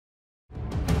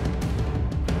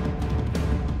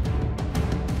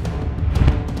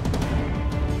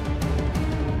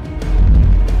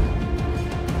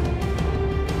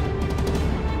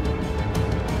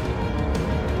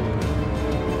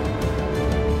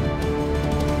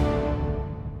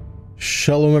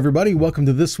Shalom, everybody. Welcome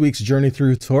to this week's Journey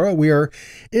Through Torah. We are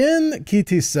in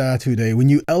Tisa today. When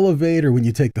you elevate or when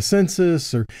you take the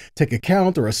census or take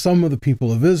account or a sum of the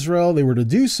people of Israel, they were to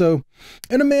do so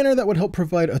in a manner that would help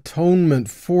provide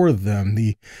atonement for them.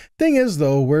 The thing is,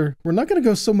 though, we're not going to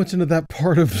go so much into that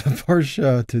part of the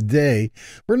Parsha today.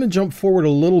 We're going to jump forward a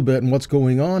little bit in what's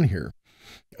going on here.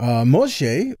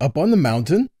 Moshe, up on the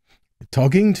mountain,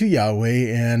 talking to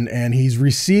Yahweh, and he's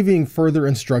receiving further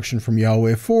instruction from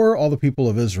Yahweh for all the people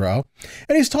of Israel.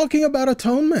 And he's talking about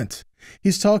atonement.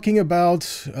 He's talking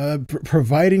about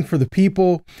providing for the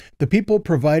people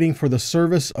providing for the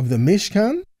service of the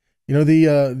Mishkan. You know,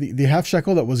 the half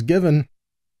shekel that was given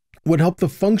would help the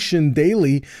function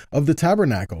daily of the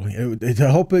tabernacle,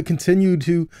 to help it continue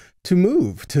to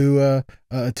move, to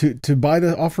buy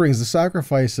the offerings, the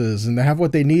sacrifices, and to have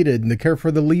what they needed, and to care for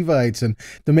the Levites, and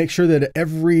to make sure that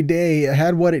every day it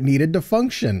had what it needed to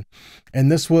function.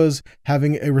 And this was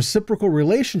having a reciprocal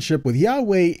relationship with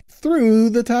Yahweh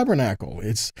through the tabernacle.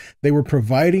 They were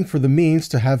providing for the means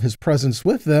to have his presence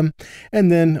with them,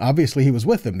 and then obviously he was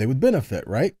with them. They would benefit,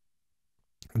 right?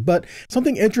 But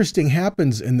something interesting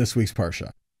happens in this week's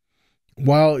Parsha.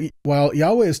 While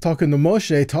Yahweh is talking to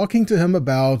Moshe, talking to him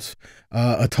about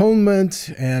atonement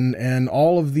and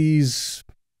all of these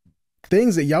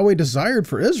things that Yahweh desired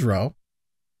for Israel,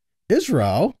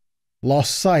 Israel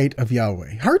lost sight of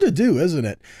Yahweh. Hard to do, isn't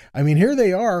it? I mean, here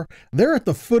they are. They're at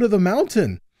the foot of the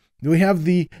mountain. We have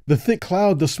the thick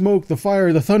cloud, the smoke, the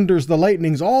fire, the thunders, the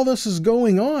lightnings. All this is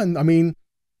going on. I mean,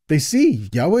 they see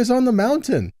Yahweh's on the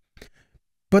mountain.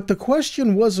 But the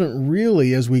question wasn't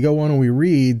really, as we go on and we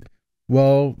read,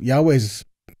 well, Yahweh's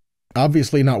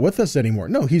obviously not with us anymore.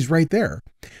 No, he's right there.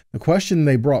 The question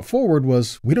they brought forward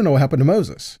was, we don't know what happened to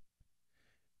Moses.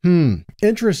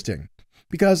 Interesting.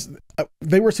 Because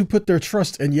they were to put their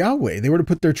trust in Yahweh. They were to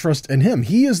put their trust in him.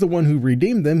 He is the one who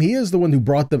redeemed them. He is the one who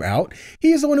brought them out.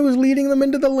 He is the one who was leading them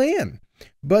into the land.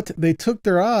 But they took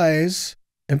their eyes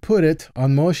and put it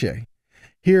on Moshe.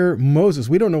 Here, Moses,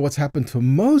 we don't know what's happened to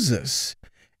Moses.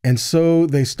 And so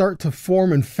they start to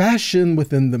form and fashion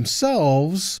within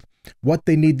themselves what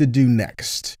they need to do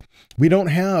next. We don't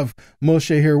have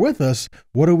Moshe here with us.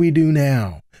 What do we do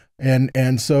now?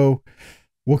 And so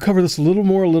we'll cover this a little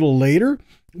more a little later.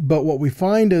 But what we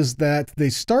find is that they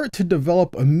start to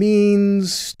develop a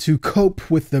means to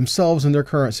cope with themselves in their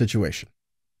current situation.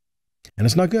 And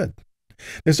it's not good.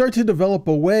 They start to develop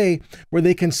a way where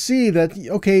they can see that,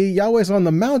 okay, Yahweh's on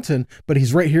the mountain, but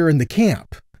he's right here in the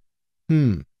camp.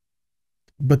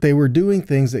 But they were doing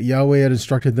things that Yahweh had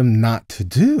instructed them not to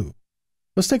do.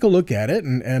 Let's take a look at it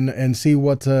and see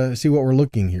what we're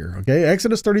looking here. Okay,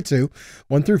 Exodus 32,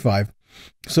 1 through 5.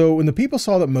 So when the people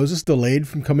saw that Moses delayed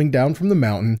from coming down from the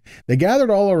mountain, they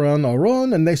gathered all around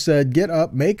Aaron, and they said, "Get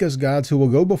up, make us gods who will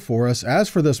go before us. As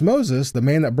for this Moses, the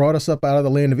man that brought us up out of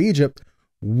the land of Egypt,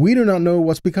 we do not know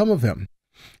what's become of him."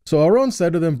 So Aaron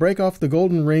said to them, "Break off the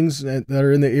golden rings that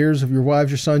are in the ears of your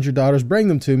wives, your sons, your daughters, bring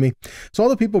them to me." So all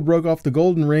the people broke off the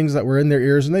golden rings that were in their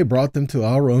ears, and they brought them to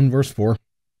Aaron, verse 4.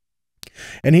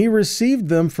 And he received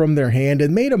them from their hand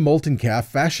and made a molten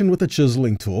calf fashioned with a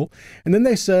chiseling tool. And then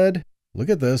they said, look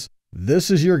at this,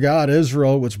 "This is your God,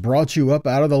 Israel, which brought you up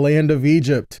out of the land of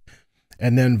Egypt."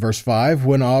 And then verse 5,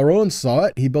 when Aaron saw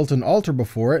it, he built an altar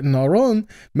before it, and Aaron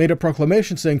made a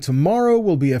proclamation saying, "Tomorrow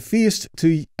will be a feast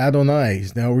to Adonai."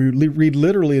 Now we read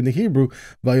literally in the Hebrew,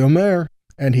 Vayomer,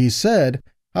 and he said,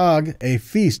 Hag, a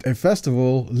feast, a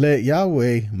festival, le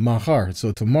Yahweh mahar,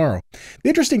 so tomorrow. The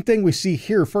interesting thing we see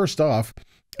here, first off,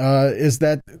 is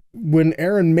that when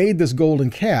Aaron made this golden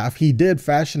calf, he did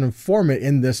fashion and form it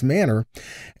in this manner,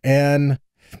 and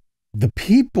the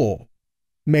people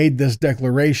made this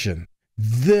declaration.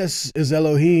 This is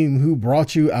Elohim who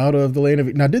brought you out of the land of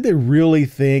Egypt. Now, did they really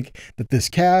think that this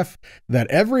calf that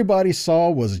everybody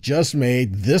saw was just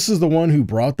made, this is the one who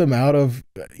brought them out of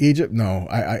Egypt? No,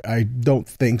 I don't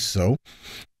think so.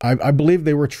 I believe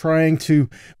they were trying to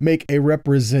make a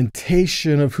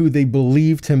representation of who they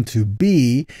believed him to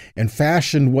be and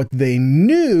fashion what they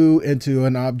knew into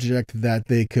an object that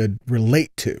they could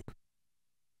relate to.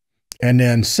 And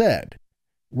then said,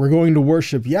 we're going to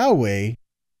worship Yahweh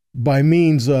by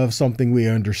means of something we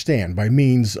understand, by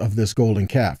means of this golden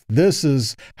calf. This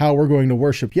is how we're going to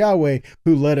worship Yahweh,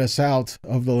 who led us out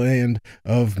of the land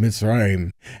of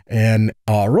Mitzrayim. And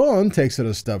Aaron takes it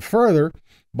a step further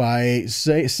by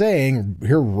saying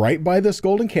here, right by this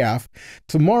golden calf,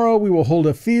 tomorrow we will hold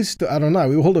a feast to Adonai.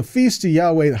 We will hold a feast to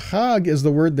Yahweh. Chag is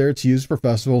the word there. It's used for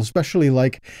festivals, especially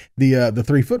like the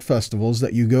 3-foot festivals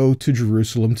that you go to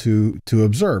Jerusalem to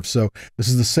observe. So this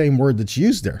is the same word that's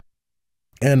used there.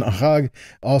 And Chag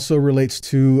also relates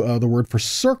to the word for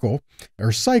circle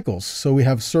or cycles. So we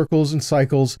have circles and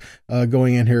cycles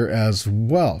going in here as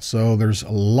well. So there's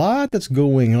a lot that's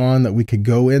going on that we could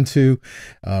go into.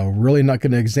 Really not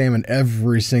going to examine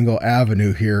every single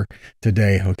avenue here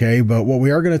today, okay? But what we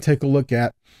are going to take a look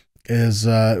at is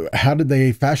how did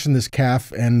they fashion this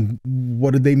calf, and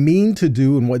what did they mean to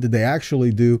do, and what did they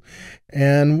actually do,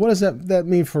 and what does that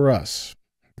mean for us?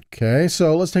 Okay,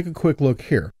 so let's take a quick look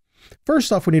here.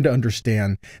 First off, we need to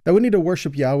understand that we need to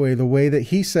worship Yahweh the way that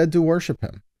he said to worship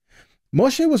him.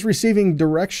 Moshe was receiving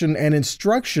direction and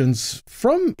instructions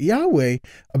from Yahweh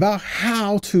about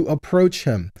how to approach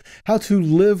him, how to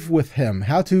live with him,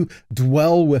 how to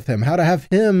dwell with him, how to have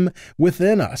him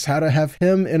within us, how to have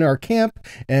him in our camp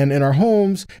and in our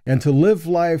homes, and to live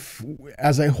life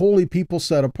as a holy people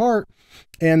set apart.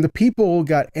 And the people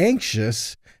got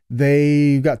anxious.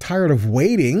 They got tired of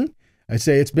waiting. I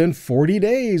say, it's been 40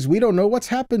 days. We don't know what's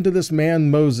happened to this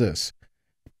man, Moses.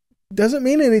 Doesn't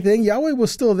mean anything. Yahweh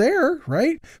was still there,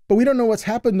 right? But we don't know what's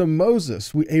happened to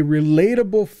Moses, a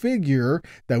relatable figure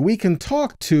that we can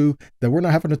talk to, that we're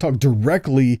not having to talk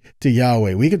directly to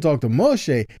Yahweh. We can talk to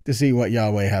Moshe to see what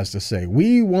Yahweh has to say.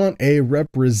 We want a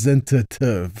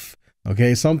representative,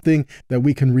 okay? Something that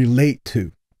we can relate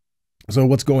to. So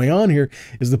what's going on here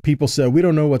is the people said, we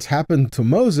don't know what's happened to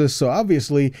Moses, so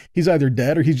obviously he's either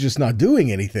dead or he's just not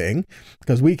doing anything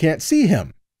because we can't see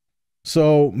him.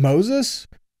 So Moses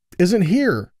isn't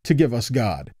here to give us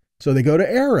God. So they go to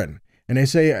Aaron and they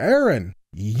say, Aaron,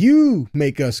 you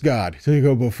make us God to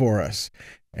go before us.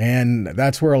 And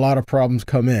that's where a lot of problems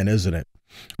come in, isn't it?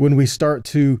 When we start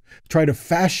to try to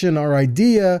fashion our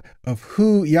idea of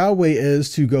who Yahweh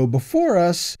is to go before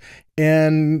us,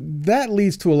 and that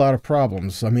leads to a lot of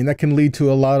problems. I mean, that can lead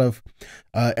to a lot of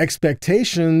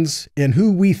expectations in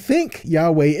who we think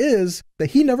Yahweh is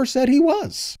that he never said he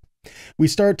was. We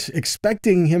start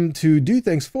expecting him to do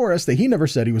things for us that he never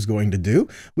said he was going to do.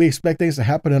 We expect things to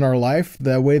happen in our life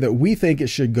the way that we think it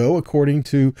should go according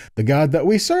to the God that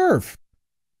we serve.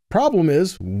 Problem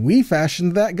is, we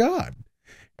fashioned that God.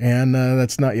 And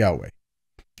that's not Yahweh.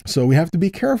 So we have to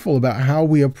be careful about how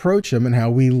we approach him and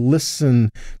how we listen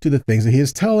to the things that he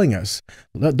is telling us.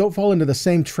 Don't fall into the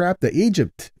same trap that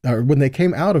Egypt, or when they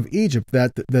came out of Egypt,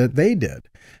 that they did.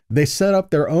 They set up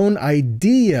their own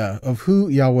idea of who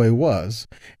Yahweh was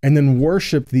and then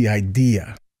worship the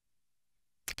idea.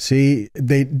 See,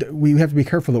 we have to be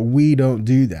careful that we don't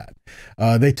do that.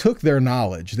 They took their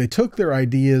knowledge, they took their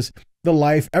ideas, the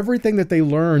life, everything that they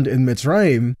learned in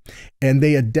Mitzrayim, and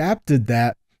they adapted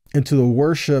that into the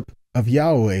worship of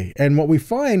Yahweh. And what we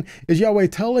find is Yahweh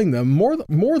telling them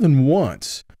more than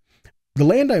once, the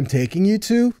land I'm taking you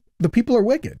to, the people are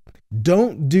wicked.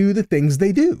 Don't do the things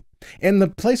they do. And the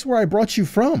place where I brought you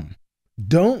from,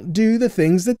 don't do the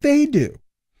things that they do,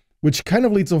 which kind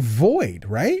of leads a void,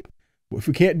 right? If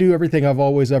we can't do everything I've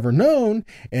always ever known,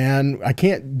 and I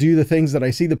can't do the things that I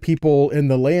see the people in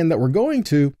the land that we're going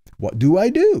to, what do I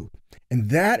do? And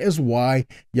that is why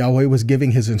Yahweh was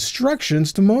giving his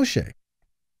instructions to Moshe.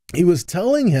 He was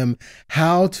telling him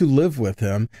how to live with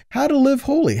him, how to live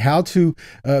holy, how to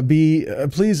be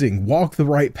pleasing, walk the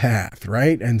right path,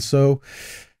 right? And so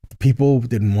people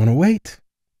didn't want to wait,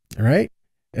 right?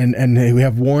 And we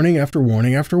have warning after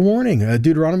warning after warning.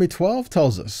 Deuteronomy 12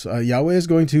 tells us Yahweh is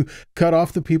going to cut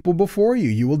off the people before you.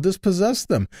 You will dispossess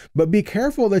them, but be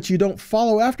careful that you don't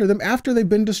follow after them after they've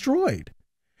been destroyed.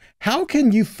 How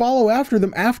can you follow after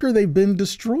them after they've been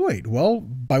destroyed? Well,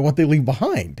 by what they leave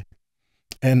behind.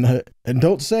 And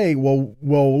don't say, well,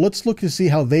 let's look to see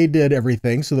how they did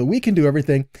everything so that we can do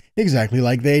everything exactly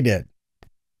like they did.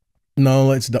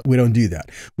 No, we don't do that.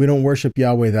 We don't worship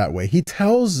Yahweh that way. He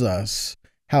tells us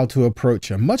how to approach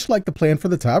him, much like the plan for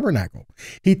the tabernacle.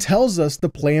 He tells us the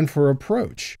plan for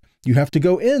approach. You have to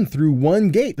go in through one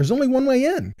gate. There's only one way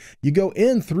in. You go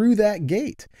in through that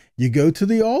gate. You go to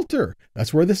the altar.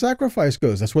 That's where the sacrifice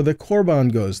goes. That's where the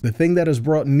korban goes, the thing that is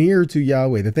brought near to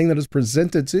Yahweh, the thing that is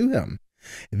presented to him.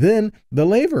 Then the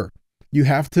laver. You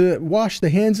have to wash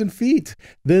the hands and feet,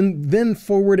 then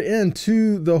forward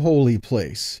into the holy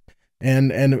place.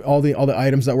 And all the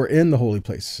items that were in the holy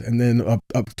place, and then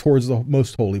up towards the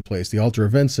most holy place, the altar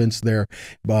of incense there,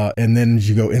 and then as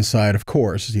you go inside, of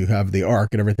course, you have the ark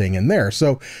and everything in there.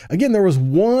 So again, there was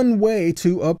one way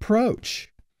to approach.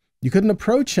 You couldn't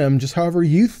approach him just however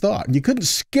you thought. You couldn't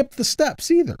skip the steps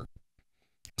either.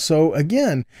 So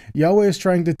again, Yahweh is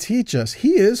trying to teach us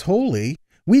he is holy.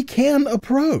 We can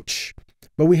approach,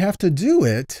 but we have to do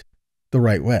it the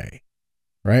right way.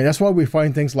 Right? That's why we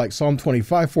find things like Psalm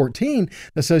 25:14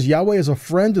 that says Yahweh is a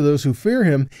friend to those who fear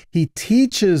him. He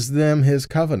teaches them his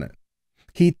covenant.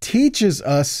 He teaches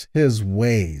us his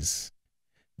ways.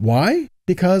 Why?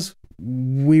 Because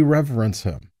we reverence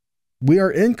him. We are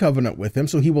in covenant with him,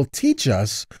 so he will teach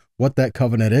us what that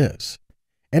covenant is.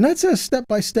 And that's a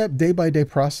step-by-step, day-by-day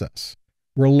process.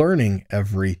 We're learning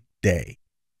every day,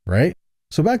 right?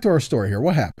 So back to our story here.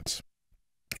 What happens?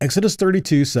 Exodus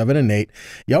 32, 7 and 8,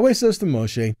 Yahweh says to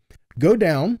Moshe, go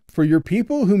down, for your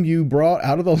people whom you brought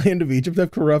out of the land of Egypt have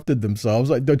corrupted themselves.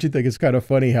 Like, don't you think it's kind of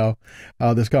funny how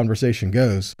this conversation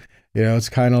goes? You know, it's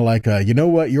kind of like, you know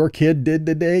what your kid did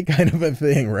today kind of a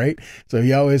thing, right? So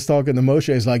Yahweh is talking to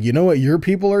Moshe. He's like, you know what your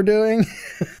people are doing?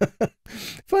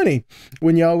 Funny,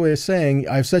 when Yahweh is saying,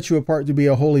 I've set you apart to be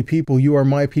a holy people. You are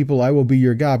my people. I will be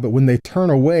your God. But when they turn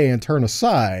away and turn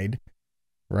aside,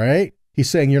 right? He's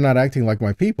saying, you're not acting like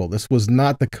my people. This was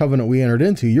not the covenant we entered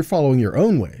into. You're following your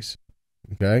own ways.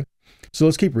 Okay? So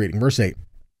let's keep reading. Verse 8.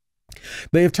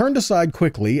 They have turned aside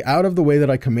quickly out of the way that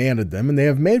I commanded them, and they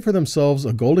have made for themselves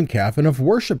a golden calf and have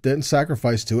worshipped it and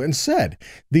sacrificed to it and said,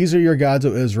 these are your gods,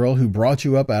 O Israel, who brought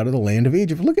you up out of the land of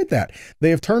Egypt. Look at that. They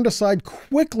have turned aside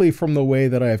quickly from the way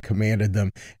that I have commanded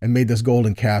them and made this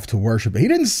golden calf to worship it. He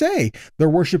didn't say they're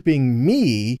worshiping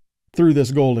me through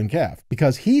this golden calf,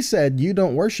 because he said, you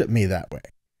don't worship me that way.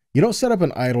 You don't set up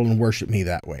an idol and worship me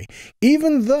that way.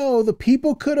 Even though the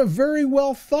people could have very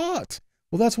well thought,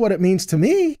 well, that's what it means to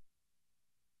me.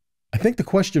 I think the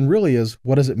question really is,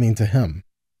 what does it mean to him?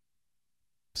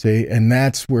 See, and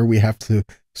that's where we have to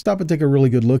stop and take a really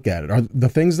good look at it. Are the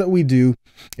things that we do,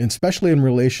 and especially in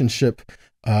relationship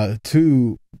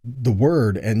to the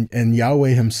word and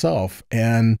Yahweh himself,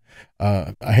 and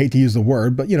I hate to use the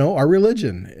word, but, you know, our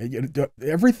religion,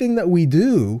 everything that we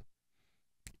do,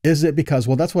 is it because,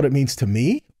 well, that's what it means to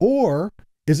me? Or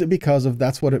is it because of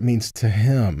that's what it means to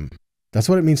him? That's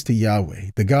what it means to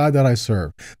Yahweh, the God that I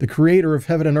serve, the creator of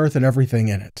heaven and earth and everything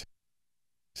in it.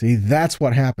 See, that's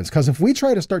what happens. Because if we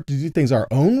try to start to do things our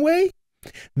own way,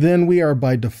 then we are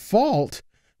by default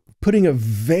putting a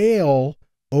veil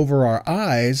over our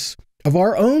eyes of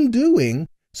our own doing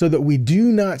so that we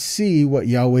do not see what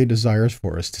Yahweh desires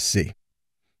for us to see.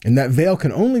 And that veil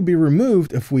can only be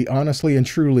removed if we honestly and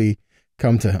truly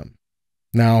come to him.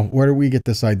 Now, where do we get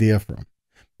this idea from?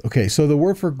 Okay, so the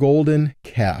word for golden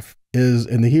calf is,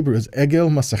 in the Hebrew, is egel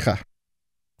masacha.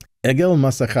 Egel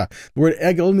masacha. The word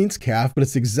egel means calf, but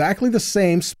it's exactly the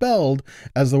same spelled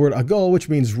as the word agol, which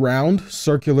means round,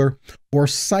 circular, or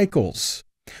cycles.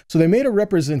 So they made a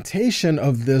representation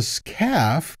of this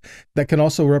calf that can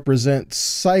also represent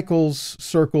cycles,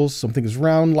 circles, something is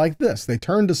round like this. They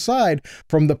turned aside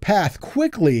from the path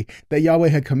quickly that Yahweh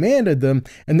had commanded them,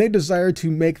 and they desired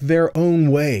to make their own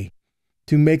way,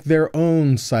 to make their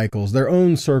own cycles, their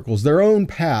own circles, their own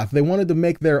path. They wanted to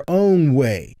make their own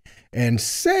way and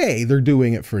say they're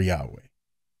doing it for Yahweh.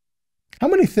 How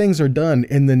many things are done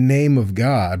in the name of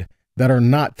God that are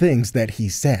not things that he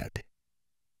said?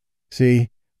 See,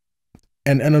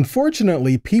 and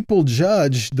unfortunately, people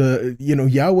judge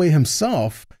Yahweh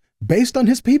himself based on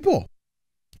his people.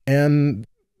 And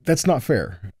that's not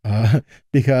fair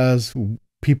because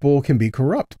people can be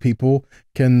corrupt. People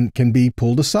can be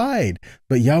pulled aside.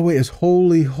 But Yahweh is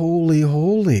holy, holy,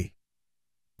 holy.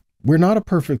 We're not a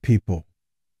perfect people,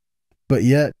 but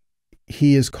yet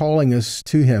he is calling us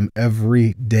to him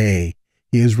every day.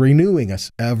 He is renewing us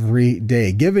every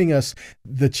day, giving us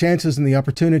the chances and the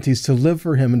opportunities to live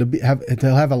for him and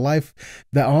to have a life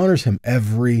that honors him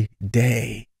every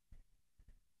day.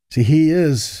 See, he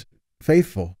is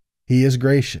faithful. He is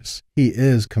gracious. He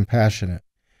is compassionate.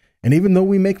 And even though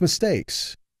we make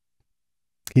mistakes,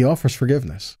 he offers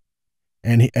forgiveness.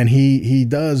 And he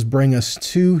does bring us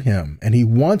to him. And he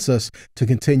wants us to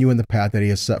continue in the path that he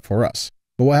has set for us.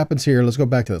 But what happens here? Let's go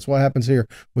back to this. What happens here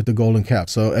with the golden calf?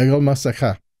 So, egel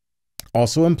masacha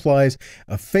also implies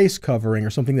a face covering or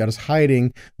something that is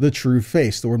hiding the true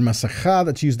face. The word masacha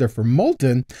that's used there for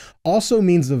molten also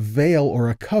means a veil or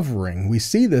a covering. We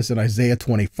see this in Isaiah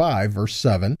 25, verse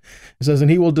 7. It says, and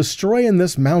he will destroy in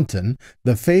this mountain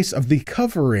the face of the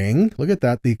covering. Look at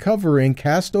that. The covering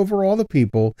cast over all the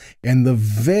people, and the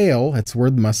veil, that's the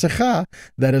word masacha,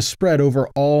 that is spread over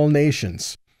all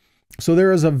nations. So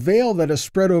there is a veil that is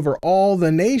spread over all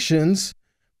the nations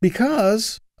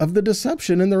because of the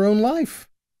deception in their own life.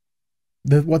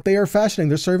 What they are fashioning,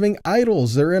 they're serving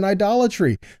idols, they're in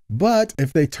idolatry. But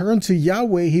if they turn to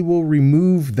Yahweh, he will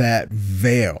remove that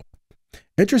veil.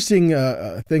 Interesting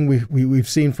thing we've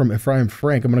seen from Ephraim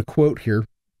Frank. I'm going to quote here.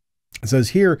 It says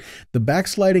here, the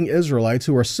backsliding Israelites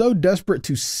who are so desperate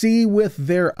to see with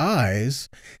their eyes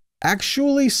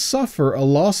actually suffer a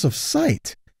loss of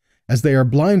sight, as they are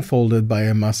blindfolded by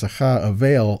a masachah, a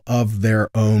veil of their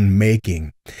own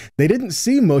making. They didn't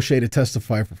see Moshe to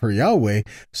testify for Yahweh,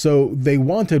 so they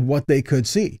wanted what they could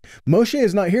see. Moshe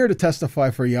is not here to testify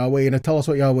for Yahweh and to tell us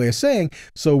what Yahweh is saying,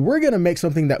 so we're going to make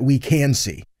something that we can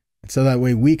see, so that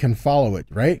way we can follow it,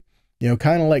 right? You know,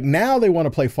 kind of like now they want to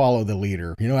play follow the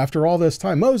leader. You know, after all this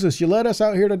time, Moses, you led us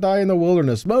out here to die in the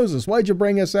wilderness. Moses, why'd you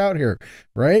bring us out here?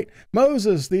 Right?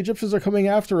 Moses, the Egyptians are coming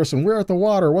after us and we're at the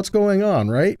water. What's going on?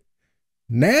 Right?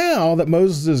 Now that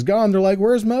Moses is gone, they're like,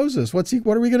 where's Moses? What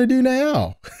are we going to do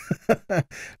now?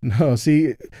 No,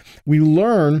 see, we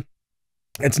learn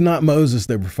it's not Moses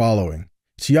they were following.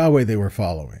 It's Yahweh they were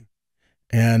following.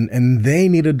 And they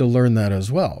needed to learn that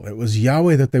as well. It was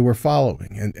Yahweh that they were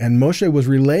following. And Moshe was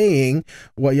relaying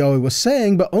what Yahweh was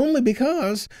saying, but only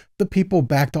because the people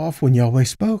backed off when Yahweh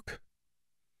spoke.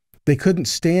 They couldn't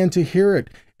stand to hear it.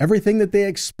 Everything that they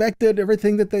expected,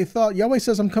 everything that they thought, Yahweh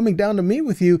says, I'm coming down to meet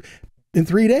with you in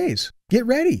 3 days. Get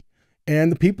ready.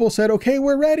 And the people said, okay,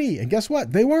 we're ready. And guess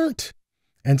what? They weren't.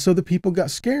 And so the people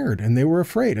got scared and they were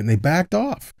afraid and they backed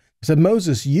off. He said,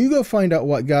 Moses, you go find out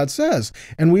what God says,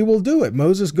 and we will do it.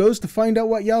 Moses goes to find out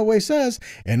what Yahweh says,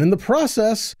 and in the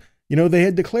process, you know, they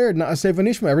had declared, Na'aseh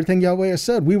v'nishma, everything Yahweh has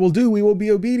said, we will do, we will be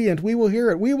obedient, we will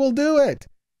hear it, we will do it.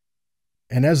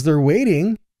 And as they're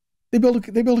waiting, they build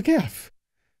a calf.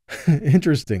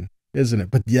 Interesting, isn't it?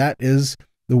 But that is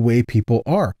the way people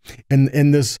are.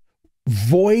 And this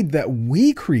void that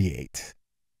we create,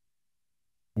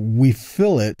 we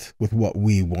fill it with what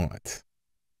we want.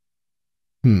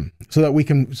 So that we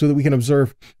can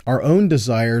observe our own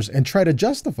desires and try to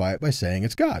justify it by saying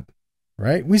it's God,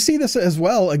 right? We see this as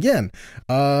well. Again,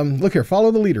 look here, follow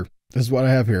the leader. This is what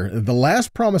I have here. The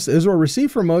last promise that Israel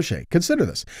received from Moshe, consider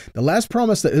this. The last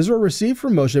promise that Israel received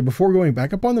from Moshe before going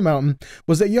back up on the mountain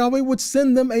was that Yahweh would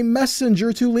send them a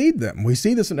messenger to lead them. We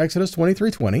see this in Exodus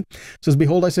 23:20. It says,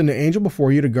 behold, I send an angel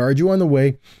before you to guard you on the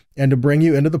way and to bring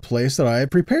you into the place that I have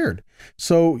prepared.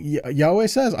 So Yahweh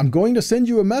says, I'm going to send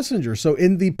you a messenger. So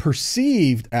in the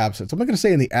perceived absence, I'm not going to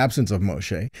say in the absence of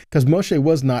Moshe, because Moshe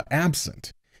was not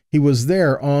absent. He was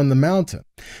there on the mountain.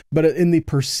 But in the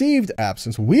perceived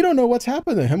absence, we don't know what's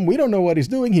happened to him. We don't know what he's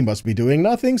doing. He must be doing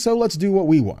nothing. So let's do what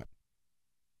we want.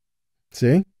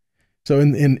 See? So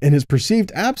in his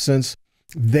perceived absence,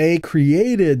 they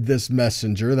created this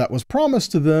messenger that was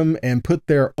promised to them and put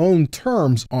their own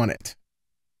terms on it.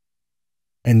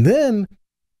 And then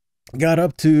got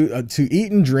up to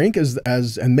eat and drink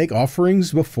and make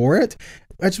offerings before it,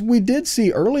 as we did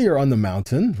see earlier on the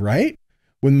mountain, right?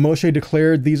 When Moshe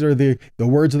declared, these are the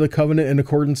words of the covenant in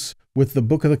accordance with the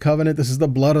book of the covenant. This is the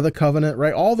blood of the covenant,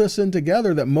 right? All this in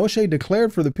together that Moshe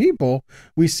declared for the people,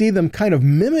 we see them kind of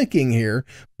mimicking here,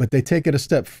 but they take it a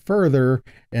step further.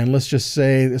 And let's just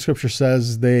say the scripture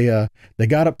says they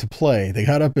got up to play. They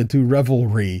got up into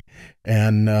revelry,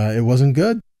 and it wasn't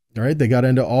good. All right, they got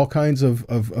into all kinds of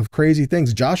crazy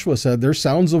things. Joshua said there's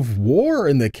sounds of war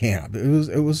in the camp.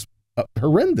 It was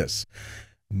horrendous.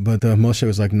 But Moshe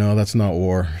was like, no, that's not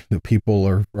war. The people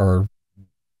are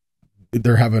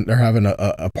having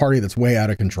a party that's way out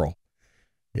of control.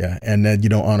 Yeah, and then you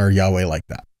don't honor Yahweh like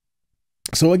that.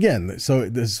 So again,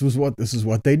 this is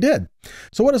what they did.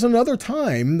 So what is another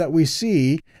time that we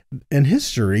see in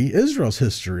history, Israel's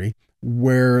history,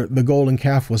 where the golden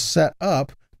calf was set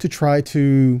up to try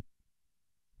to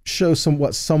show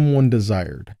what someone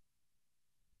desired?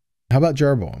 How about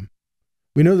Jeroboam?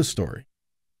 We know the story.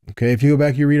 Okay, if you go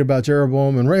back, you read about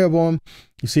Jeroboam and Rehoboam,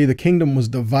 you see the kingdom was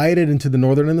divided into the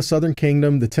northern and the southern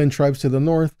kingdom, the 10 tribes to the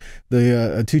north,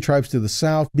 the 2 tribes to the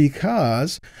south,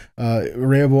 because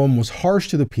Rehoboam was harsh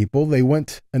to the people. They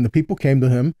went, and the people came to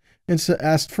him and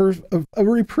asked for a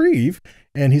reprieve,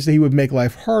 and he said he would make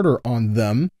life harder on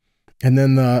them. And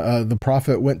then the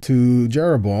prophet went to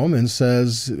Jeroboam and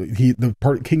says the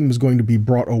kingdom is going to be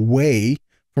brought away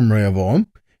from Rehoboam,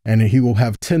 and he will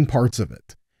have 10 parts of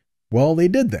it. Well, they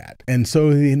did that. And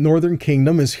so the northern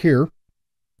kingdom is here,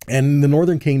 and the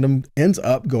northern kingdom ends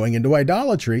up going into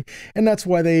idolatry. And that's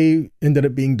why they ended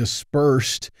up being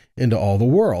dispersed into all the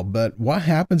world. But what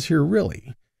happens here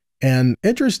really? And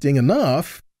interesting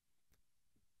enough,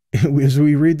 as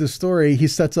we read the story, he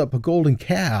sets up a golden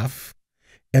calf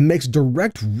and makes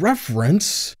direct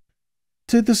reference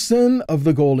to the sin of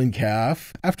the golden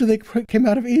calf after they came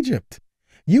out of Egypt.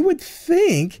 You would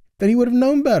think that he would have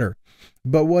known better.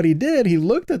 But what he did, he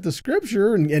looked at the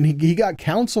scripture and he got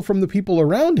counsel from the people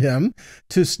around him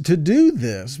to do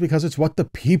this because it's what the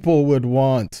people would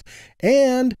want.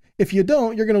 And if you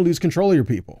don't, you're going to lose control of your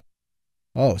people.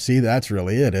 Oh, see, that's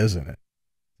really it, isn't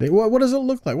it? What does it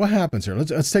look like? What happens here?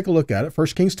 Let's take a look at it. 1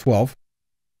 Kings 12.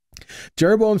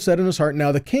 Jeroboam said in his heart,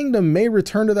 now the kingdom may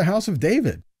return to the house of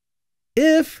David.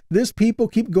 If this people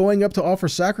keep going up to offer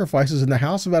sacrifices in the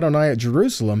house of Adonai at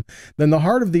Jerusalem, then the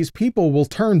heart of these people will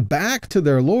turn back to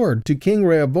their Lord, to King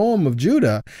Rehoboam of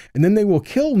Judah, and then they will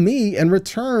kill me and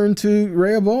return to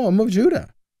Rehoboam of Judah.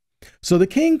 So the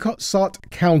king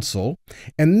sought counsel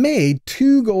and made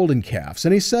 2 golden calves.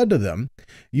 And he said to them,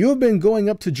 you have been going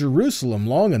up to Jerusalem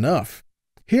long enough.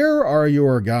 Here are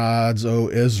your gods, O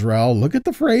Israel. Look at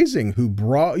the phrasing, who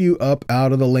brought you up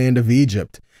out of the land of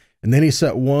Egypt. And then he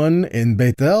set one in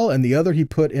Bethel and the other he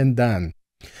put in Dan.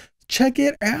 Check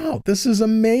it out. This is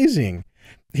amazing.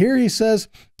 Here he says,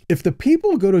 if the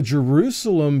people go to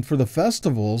Jerusalem for the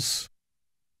festivals,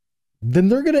 then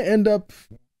they're going to end up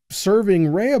serving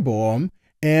Rehoboam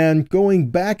and going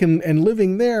back and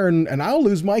living there, and I'll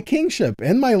lose my kingship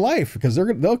and my life because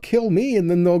they'll kill me,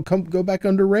 and then they'll go back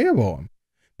under Rehoboam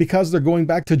because they're going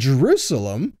back to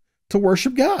Jerusalem to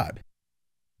worship God.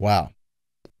 Wow.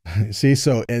 See,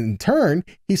 so in turn,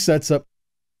 he sets up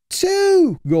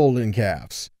 2 golden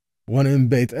calves, one in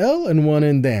Bethel and one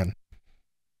in Dan.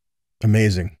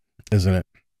 Amazing, isn't it?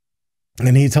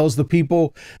 And he tells the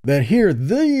people that here,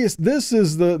 this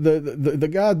is the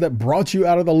God that brought you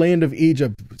out of the land of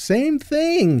Egypt. Same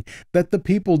thing that the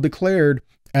people declared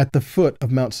at the foot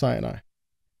of Mount Sinai.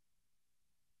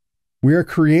 We are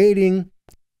creating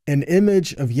an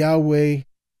image of Yahweh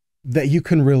that you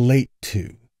can relate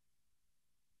to.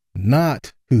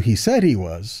 Not who he said he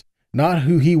was, not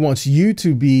who he wants you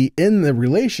to be in the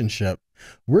relationship.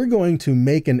 We're going to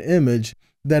make an image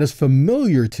that is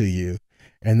familiar to you,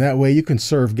 and that way you can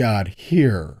serve God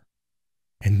here.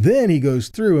 And then he goes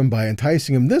through, and by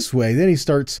enticing him this way, then he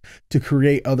starts to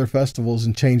create other festivals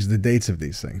and change the dates of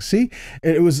these things. See,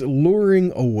 it was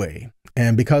luring away.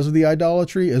 And because of the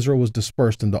idolatry, Israel was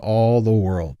dispersed into all the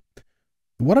world.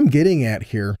 What I'm getting at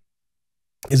here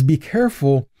is be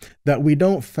careful that we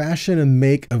don't fashion and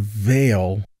make a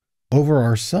veil over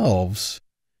ourselves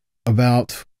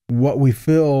about what we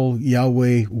feel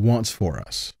Yahweh wants for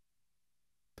us.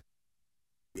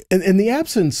 In the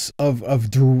absence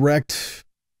of direct,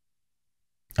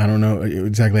 I don't know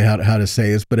exactly how to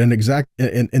say this, but in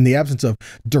the absence of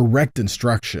direct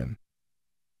instruction,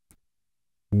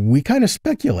 we kind of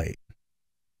speculate.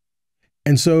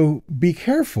 And so be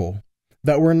careful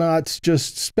that we're not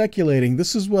just speculating,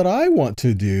 this is what I want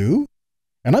to do,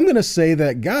 and I'm going to say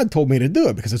that God told me to do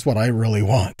it because it's what I really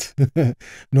want.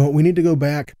 No, we need to go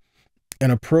back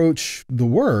and approach the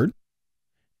Word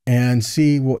and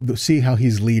see how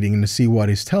he's leading and to see what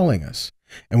he's telling us.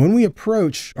 And when we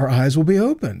approach, our eyes will be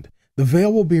opened. The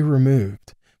veil will be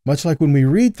removed. Much like when we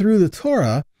read through the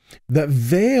Torah, that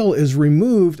veil is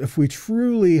removed if we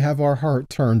truly have our heart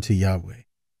turned to Yahweh.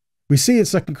 We see in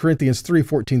 2 Corinthians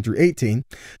 3:14-18, it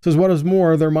says, what is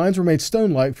more, their minds were made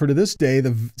stone-like, for to this day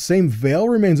the same veil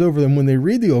remains over them when they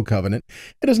read the Old Covenant.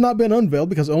 It has not been unveiled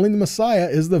because only the Messiah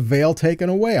is the veil taken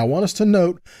away. I want us to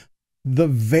note, the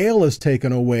veil is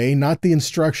taken away, not the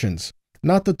instructions,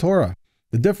 not the Torah.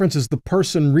 The difference is the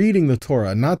person reading the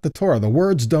Torah, not the Torah. The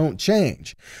words don't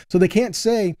change. So they can't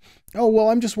say, oh, well,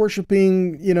 I'm just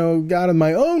worshiping, God in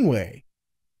my own way.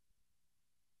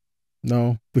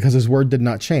 No, because his word did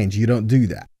not change. You don't do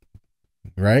that,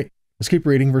 right? Let's keep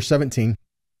reading verse 17.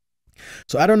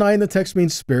 So Adonai in the text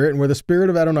means spirit, and where the spirit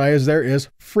of Adonai is, there is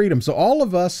freedom. So all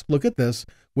of us, look at this,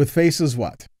 with faces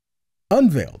what?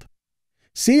 Unveiled.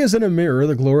 See as in a mirror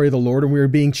the glory of the Lord, and we are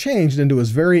being changed into his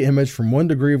very image from one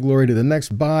degree of glory to the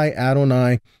next by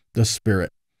Adonai, the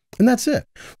Spirit. And that's it.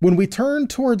 When we turn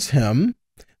towards him,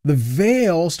 the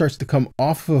veil starts to come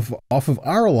off of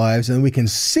our lives, and we can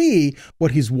see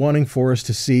what he's wanting for us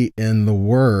to see in the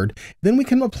Word. Then we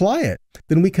can apply it.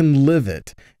 Then we can live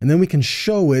it. And then we can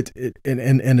show it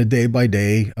in a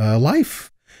day-by-day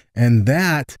life. And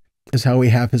that is how we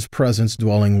have his presence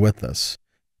dwelling with us.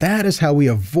 That is how we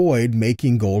avoid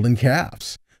making golden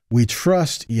calves. We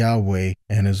trust Yahweh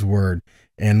and his word.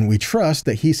 And we trust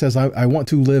that he says, I want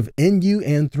to live in you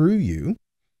and through you.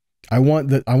 I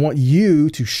want you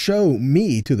to show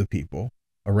me to the people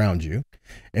around you.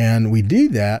 And we do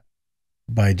that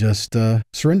by just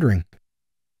surrendering.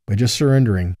 By just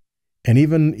surrendering. And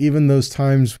even those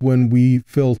times when we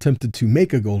feel tempted to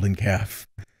make a golden calf,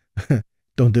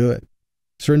 don't do it.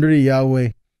 Surrender to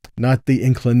Yahweh, not the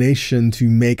inclination to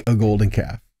make a golden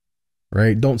calf,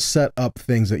 right? Don't set up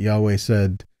things that Yahweh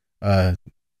said to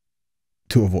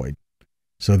avoid.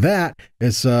 So that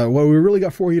is what we really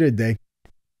got for you today.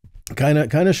 Kind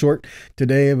of short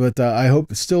today, but I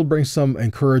hope it still brings some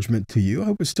encouragement to you. I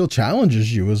hope it still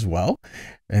challenges you as well.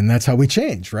 And that's how we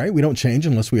change, right? We don't change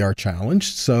unless we are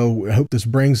challenged. So I hope this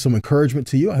brings some encouragement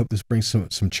to you. I hope this brings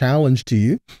some challenge to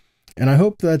you. And I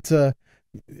hope that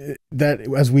that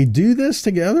as we do this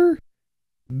together,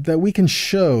 that we can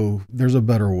show there's a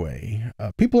better way.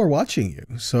 People are watching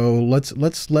you, so let's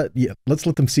let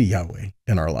them see Yahweh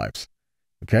in our lives.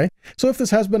 Okay. So if this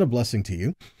has been a blessing to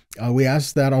you, we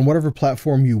ask that on whatever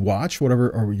platform you watch,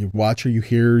 or you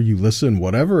hear, you listen,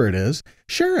 whatever it is,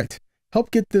 share it. Help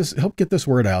get this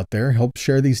word out there. Help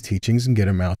share these teachings and get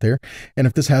them out there. And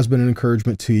if this has been an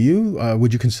encouragement to you,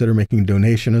 would you consider making a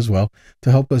donation as well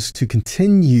to help us to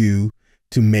continue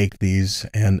to make these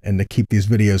and to keep these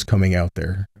videos coming out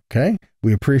there? Okay.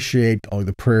 We appreciate all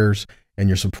the prayers and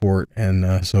your support.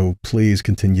 And so please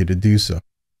continue to do so.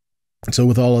 So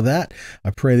with all of that, I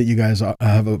pray that you guys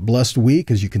have a blessed week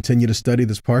as you continue to study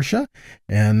this Parsha,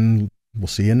 and we'll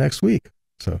see you next week.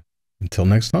 So until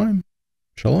next time,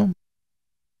 shalom.